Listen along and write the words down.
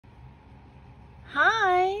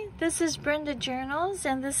This is Brenda Journals,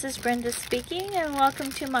 and this is Brenda speaking, and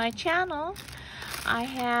welcome to my channel. I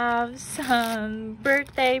have some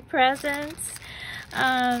birthday presents.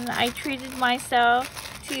 I treated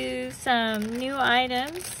myself to some new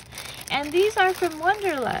items, and these are from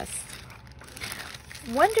Wanderlust.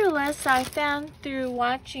 Wanderlust I found through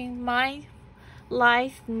watching My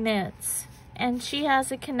Life Knits, and she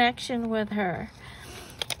has a connection with her.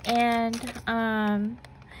 And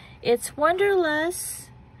it's Wanderlust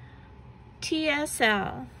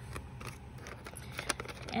TSL.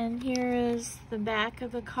 And here is the back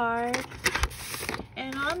of the card.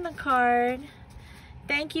 And on the card,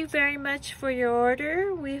 thank you very much for your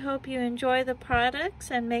order. We hope you enjoy the products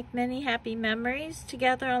and make many happy memories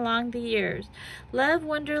together along the years. Love,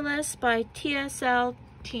 Wanderlust by TSL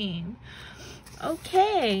Team.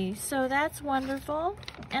 Okay, so that's wonderful.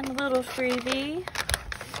 And a little freebie.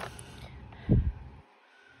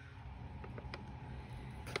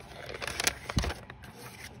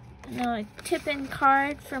 Now a tip-in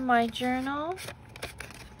card for my journal.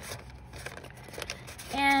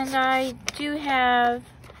 And I do have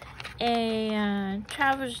a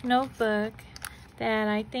traveler's notebook that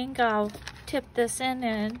I think I'll tip this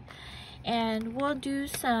in, and we'll do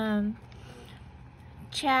some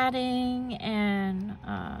chatting and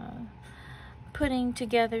putting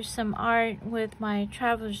together some art with my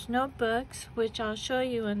traveler's notebooks, which I'll show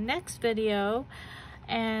you in next video,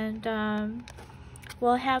 and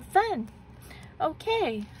we'll have fun.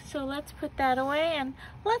 Okay, so let's put that away and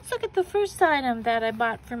let's look at the first item that I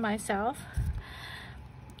bought for myself.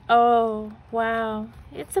 Oh, wow.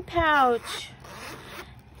 It's a pouch.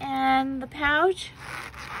 And the pouch,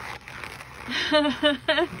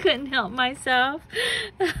 couldn't help myself.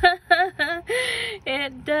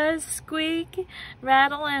 It does squeak,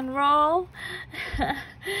 rattle, and roll.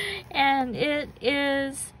 And it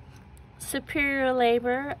is Superior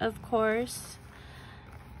Labor, of course.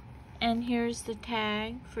 And here's the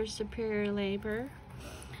tag for Superior Labor.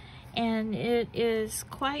 And it is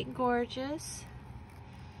quite gorgeous.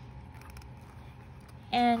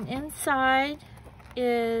 And inside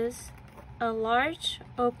is a large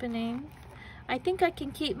opening. I think I can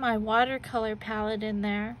keep my watercolor palette in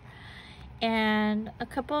there. And a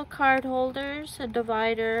couple of card holders, a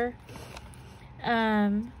divider,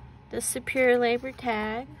 the Superior Labor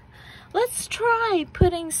tag. Let's try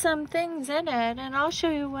putting some things in it, and I'll show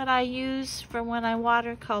you what I use for when I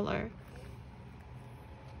watercolor.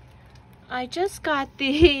 I just got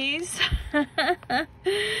these,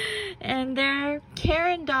 and they're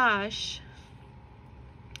Cara D'Aache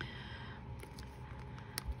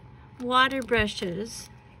water brushes.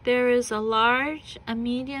 There is a large, a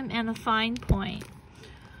medium, and a fine point.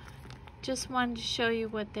 Just wanted to show you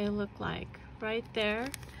what they look like right there.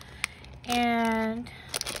 And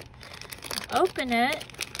open it.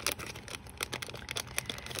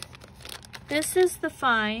 This is the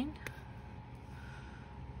fine.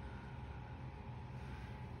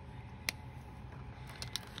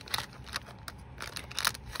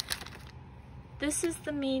 This is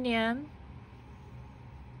the medium.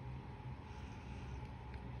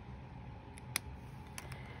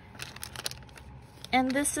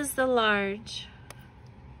 And this is the large.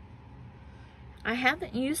 I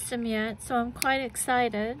haven't used them yet, so I'm quite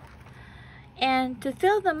excited. And to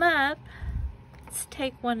fill them up, let's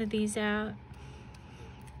take one of these out.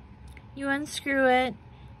 You unscrew it,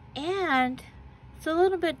 and it's a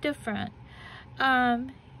little bit different.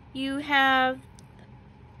 You have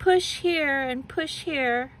push here and push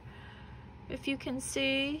here. If you can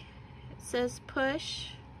see, it says push.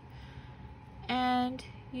 And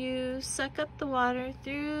you suck up the water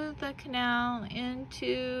through the canal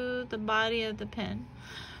into the body of the pen.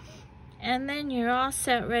 And then you're all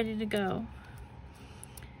set, ready to go.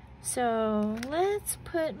 So let's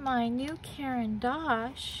put my new Cara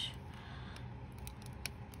D'Aache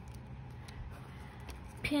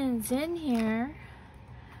pins in here.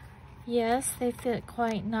 Yes, they fit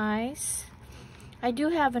quite nice. I do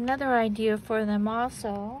have another idea for them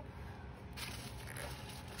also.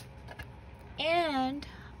 And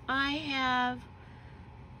I have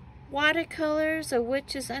Watercolors, a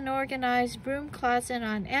Witch's Unorganized Broom Closet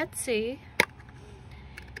on Etsy.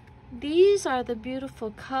 These are the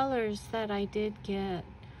beautiful colors that I did get.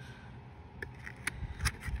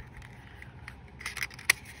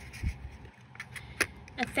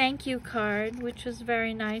 A thank you card, which was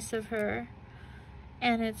very nice of her.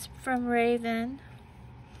 And it's from Raven.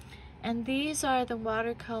 And these are the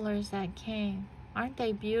watercolors that came. Aren't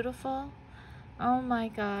they beautiful? Oh my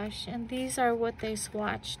gosh. And these are what they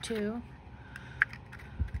swatched to.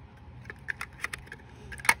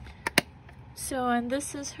 So, and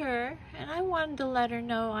this is her, and I wanted to let her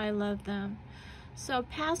know I love them. So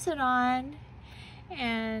pass it on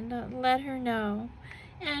and let her know.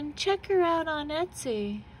 And check her out on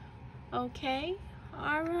Etsy. Okay?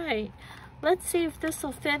 Alright. Let's see if this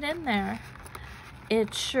will fit in there.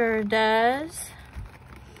 It sure does.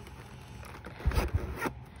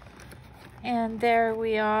 And there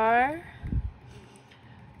we are.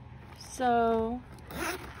 So,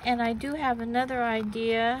 and I do have another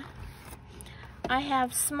idea. I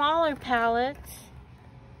have smaller palettes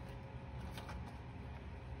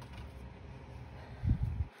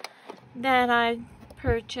that I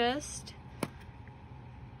purchased.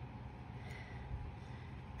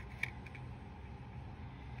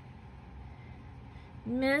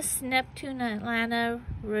 Miss Neptune Atlanta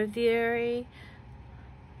Riviere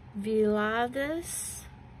Villadas.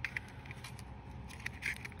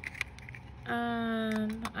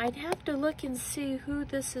 I'd have to look and see who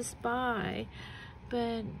this is by,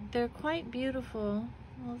 but they're quite beautiful.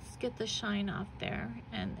 Let's get the shine off there,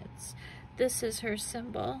 and this is her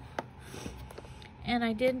symbol. And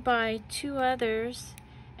I did buy 2 others,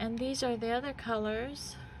 and these are the other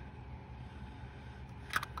colors.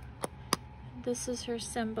 This is her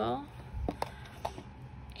symbol,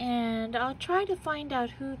 and I'll try to find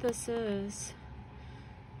out who this is.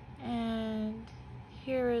 And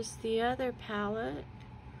here is the other palette.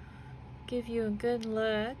 Give you a good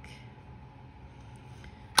look.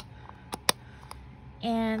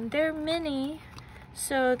 And they're mini,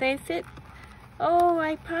 so they fit. Oh,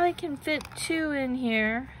 I probably can fit 2 in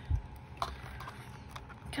here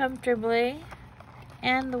comfortably,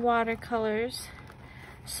 and the watercolors.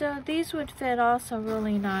 So these would fit also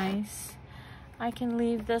really nice. I can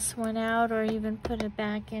leave this one out or even put it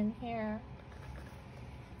back in here.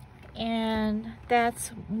 And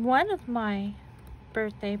that's one of my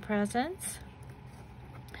birthday presents.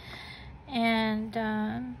 And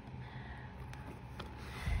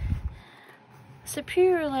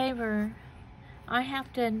Superior Labor, I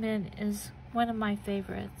have to admit, is one of my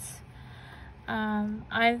favorites.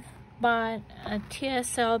 I've bought a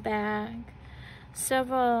TSL bag,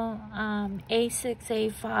 several A6,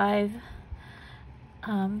 A5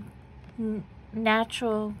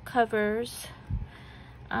 natural covers,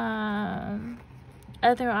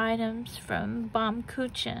 other items from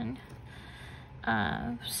Baumkuchen,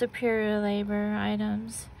 Superior Labor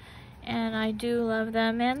items, and I do love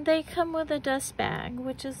them, and they come with a dust bag,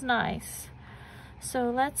 which is nice. So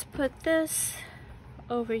let's put this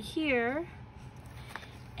over here,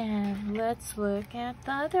 and let's look at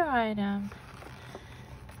the other item.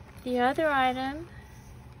 The other item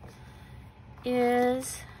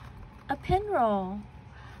is a pin roll.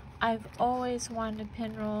 I've always wanted a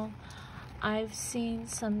pin roll. I've seen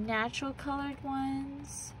some natural colored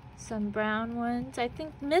ones, some brown ones. I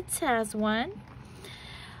think Mitz has one.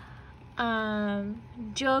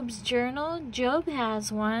 Job's Journal, Job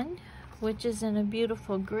has one, which is in a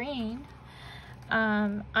beautiful green.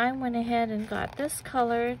 I went ahead and got this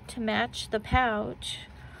color to match the pouch,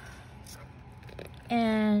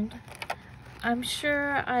 and I'm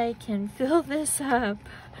sure I can fill this up.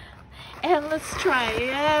 And let's try.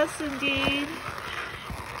 Yes, indeed.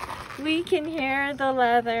 We can hear the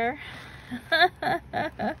leather.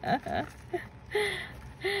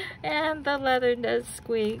 And the leather does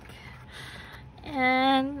squeak.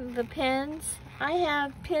 And the pins. I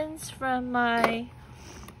have pins from my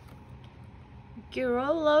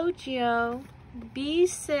Girologio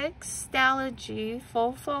B6 Stalogy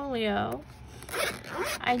full folio.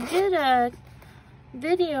 I did a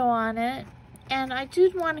video on it, and I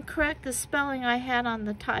did want to correct the spelling I had on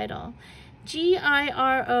the title. Girologio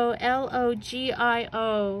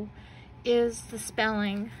is the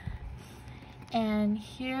spelling. And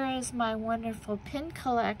here is my wonderful pin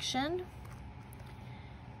collection,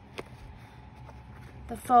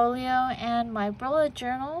 the folio, and my Brenda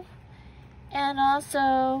journal. And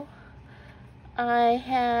also I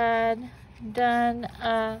had done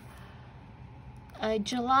a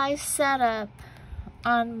July setup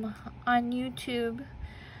on YouTube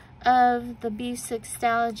of the B6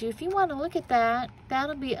 Stalogy. If you want to look at that,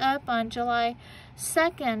 that'll be up on July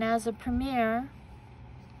 2nd as a premiere.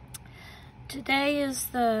 Today is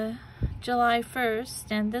the July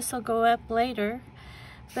 1st, and this will go up later.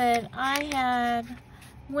 But I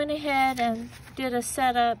went ahead and did a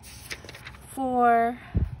setup for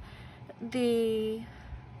the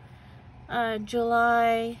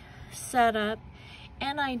July setup,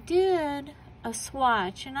 and I did a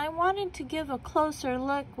swatch, and I wanted to give a closer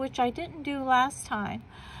look, which I didn't do last time,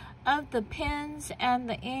 of the pens and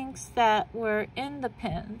the inks that were in the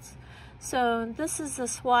pens. So this is the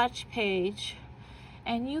swatch page,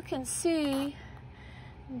 and you can see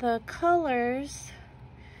the colors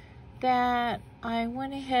that I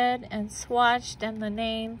went ahead and swatched, and the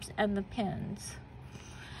names and the pins.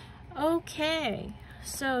 Okay,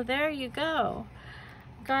 so there you go.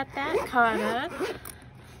 Got that caught up.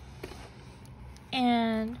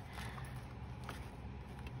 And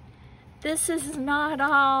this is not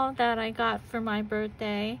all that I got for my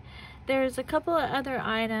birthday. There's a couple of other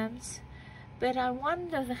items, but I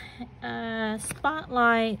wanted to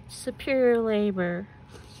spotlight Superior Labor.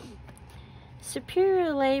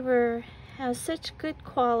 Superior Labor has such good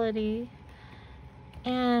quality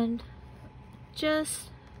and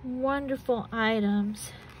just wonderful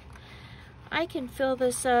items. I can fill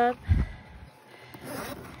this up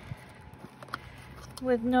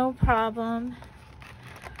with no problem.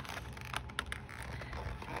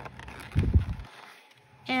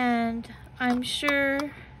 And I'm sure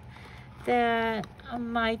that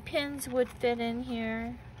my pins would fit in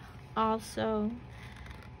here also.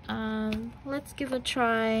 Let's give a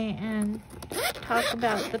try and talk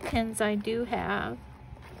about the pins I do have.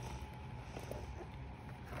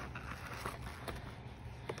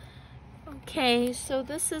 Okay, so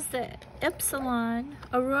this is the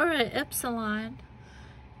Aurora Epsilon,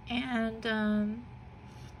 and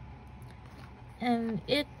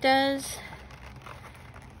it does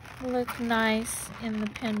look nice in the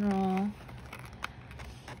pin roll.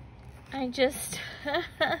 I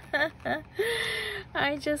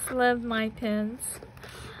just love my pins.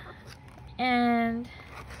 And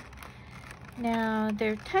now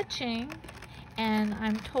they're touching, and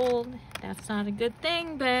I'm told that's not a good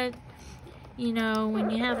thing, but you know, when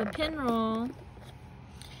you have a pin roll,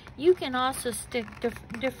 you can also stick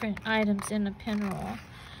different items in a pin roll.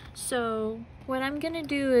 So what I'm gonna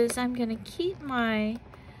do is I'm gonna keep my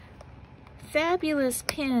fabulous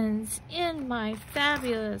pins in my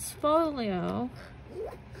fabulous folio,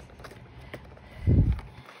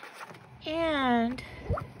 and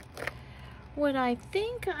what I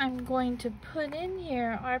think I'm going to put in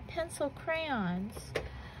here are pencil crayons.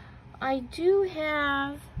 I do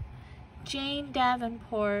have Jane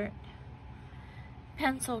Davenport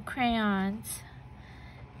pencil crayons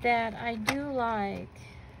that I do like,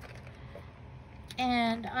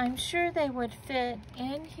 and I'm sure they would fit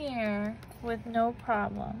in here with no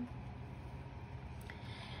problem.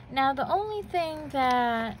 Now the only thing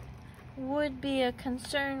that would be a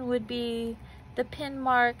concern would be the pin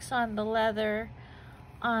marks on the leather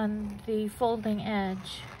on the folding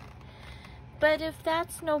edge. But if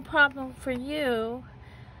that's no problem for you,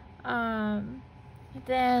 then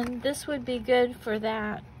this would be good for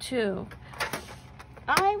that too.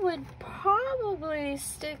 I would probably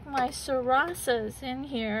stick my Sarasas in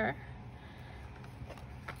here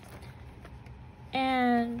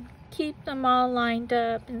and keep them all lined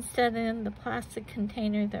up instead of in the plastic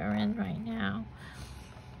container they're in right now.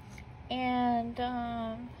 And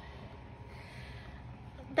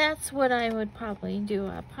that's what I would probably do.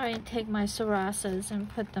 I'd probably take my Sarasas and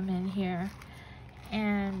put them in here.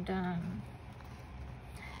 And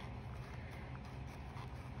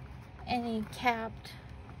any capped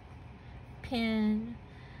pin,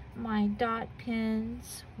 my dot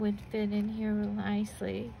pins would fit in here real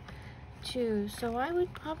nicely too. So I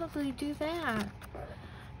would probably do that.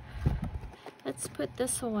 Let's put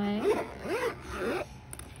this away.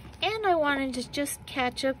 And I wanted to just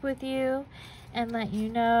catch up with you and let you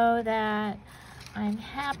know that I'm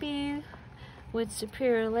happy with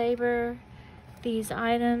Superior Labor. These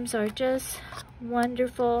items are just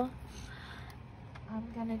wonderful.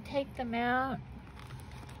 I'm gonna take them out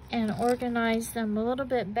and organize them a little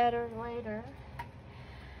bit better later.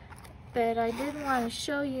 But I did want to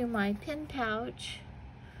show you my pin pouch.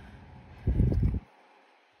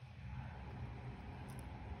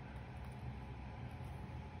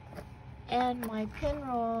 And my pin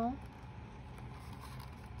roll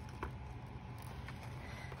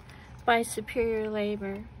by Superior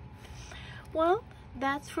Labor. Well,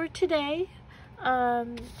 that's for today.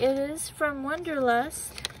 It is from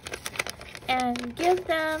Wanderlust, and give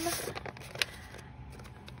them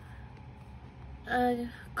a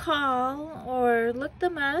call or look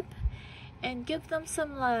them up and give them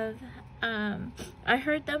some love. I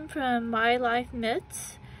heard them from My Life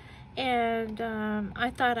Mitts, and I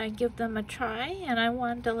thought I'd give them a try, and I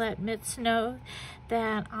wanted to let Mitts know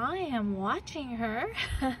that I am watching her.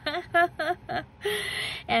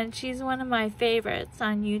 And she's one of my favorites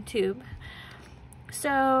on YouTube.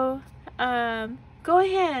 So go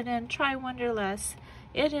ahead and try Wanderlust.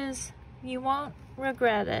 It is, you won't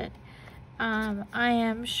regret it. I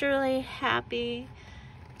am surely happy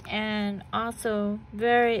and also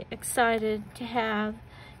very excited to have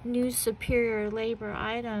new superior labor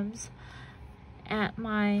items at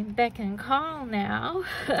my beck and call now.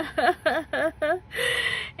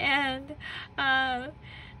 And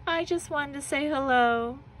I just wanted to say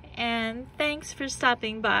hello and thanks for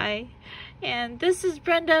stopping by. And this is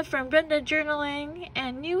Brenda from Brenda Journaling,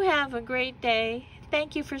 and you have a great day.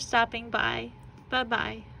 Thank you for stopping by.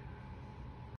 Bye-bye.